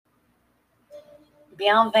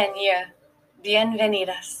Bienvenue,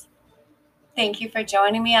 bienvenidas. Thank you for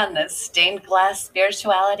joining me on this Stained Glass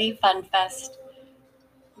Spirituality Fun Fest.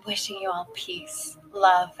 Wishing you all peace,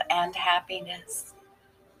 love, and happiness.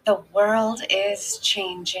 The world is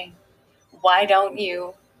changing. Why don't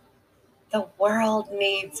you? The world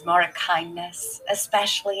needs more kindness,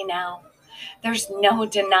 especially now. There's no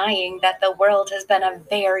denying that the world has been a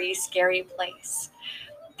very scary place.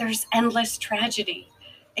 There's endless tragedy.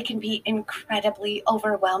 It can be incredibly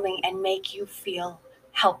overwhelming and make you feel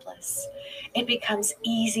helpless. It becomes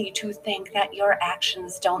easy to think that your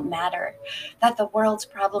actions don't matter, that the world's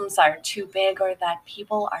problems are too big, or that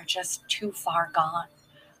people are just too far gone.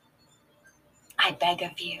 I beg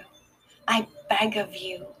of you, I beg of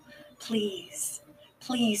you, please,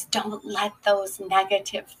 please don't let those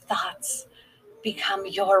negative thoughts become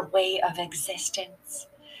your way of existence.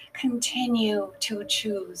 Continue to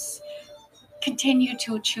choose Continue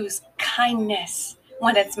to choose kindness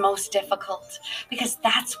when it's most difficult, because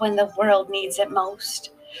that's when the world needs it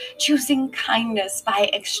most. Choosing kindness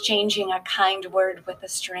by exchanging a kind word with a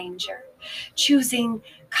stranger. Choosing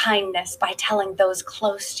kindness by telling those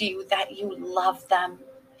close to you that you love them.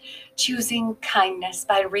 Choosing kindness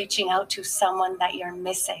by reaching out to someone that you're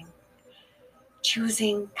missing.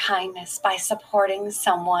 Choosing kindness by supporting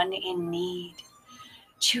someone in need.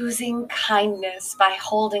 Choosing kindness by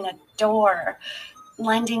holding a door,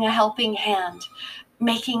 lending a helping hand,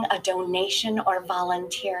 making a donation, or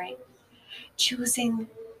volunteering. Choosing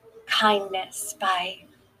kindness by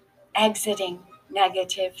exiting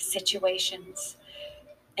negative situations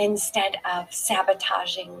instead of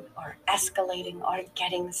sabotaging or escalating or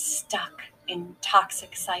getting stuck in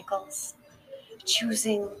toxic cycles.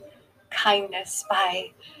 Choosing kindness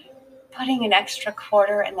by putting an extra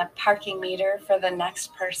quarter in the parking meter for the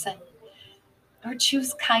next person, or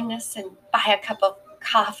choose kindness and buy a cup of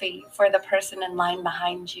coffee for the person in line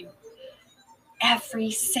behind you.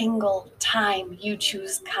 Every single time you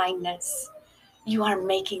choose kindness, you are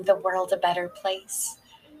making the world a better place.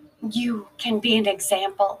 You can be an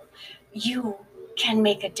example. You can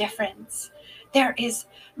make a difference. There is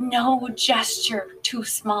no gesture too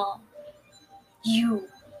small. You,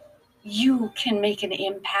 you can make an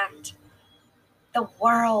impact. The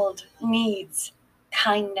world needs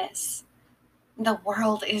kindness. The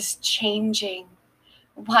world is changing.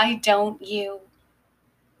 Why don't you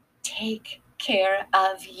take care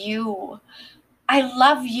of you? I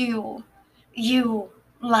love you. You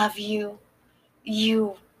love you.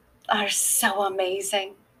 You are so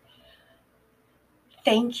amazing.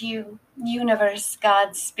 Thank you, universe,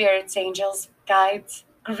 God, spirits, angels, guides.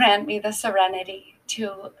 Grant me the serenity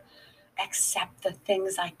to accept the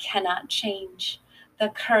things I cannot change, the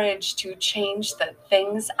courage to change the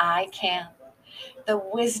things I can, the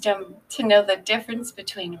wisdom to know the difference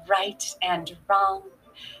between right and wrong,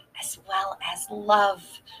 as well as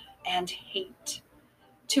love and hate,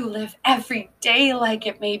 to live every day like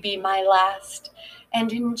it may be my last,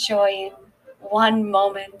 and enjoying one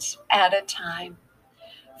moment at a time.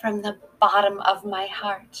 From the bottom of my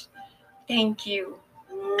heart, thank you.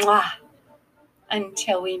 Mwah.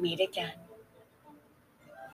 Until we meet again.